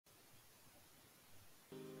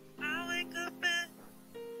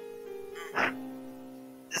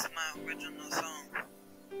original song.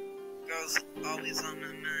 Girls always on my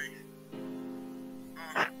mind.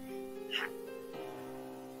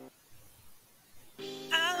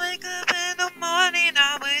 I wake up in the morning,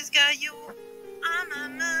 always got you on my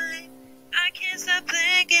mind. I can't stop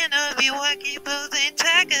thinking of you, I keep losing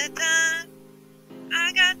track of time.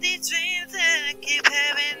 I got these dreams that I keep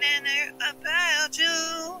having and they're about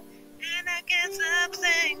you. And I can't stop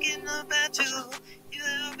thinking about you, you're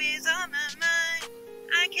always on my mind.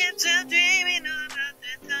 I can't stop dreaming about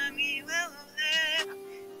the time we will have,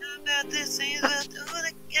 about the things we'll do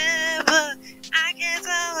together. I can't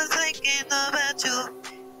stop thinking about you,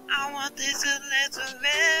 I want this to last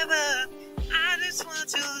forever. I just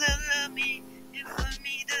want you to love me, and for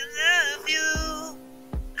me to love you.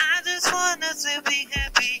 I just want us to be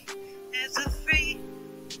happy, as a free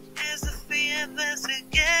of us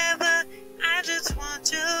together. I just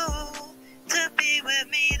want you to be with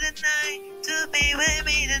me tonight, to be with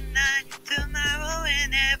me tonight, tomorrow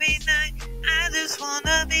and every night. I just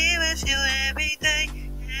wanna be with you every day,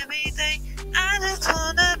 every day. I just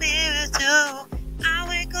wanna be with you. I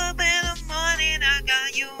wake up in the morning, I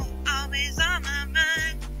got you always on my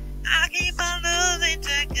mind. I keep on losing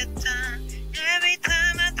track of time. Every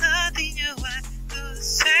time I talk to you, I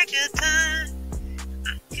lose track of time.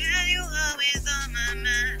 Girl, you always on my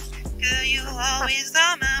mind. Girl, you always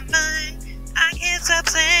on my mind. I can't stop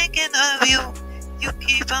thinking of you. You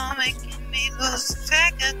keep on making me lose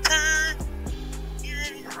track of time.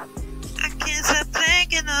 Yeah, I can't stop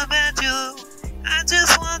thinking about you. I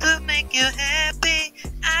just want to make you happy.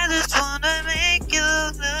 I just want to make you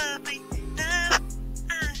love me. Love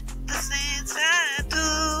the things I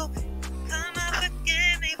do. Come on,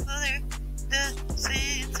 forgive me for the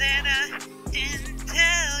things that I didn't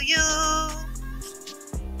tell you.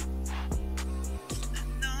 I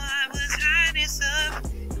know I was hiding stuff,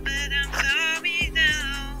 but I'm sorry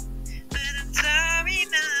now. But I'm sorry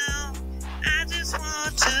now. I just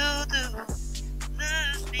want you to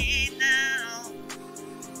love me now.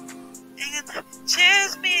 And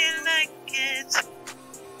cherish me like it's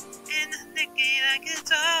in the decade like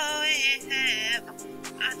it's all we have.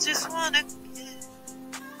 I just wanna get,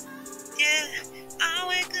 yeah. I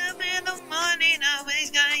wake up in the morning,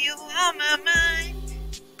 always got you on my mind.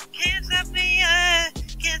 Can't stop me,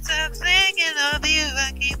 can't stop thinking of you.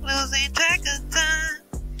 I keep losing track of time.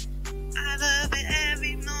 I love it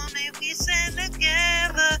every moment we spend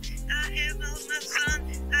together. I have lost my son,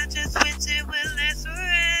 I just wish it would last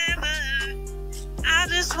forever. I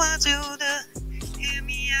just want you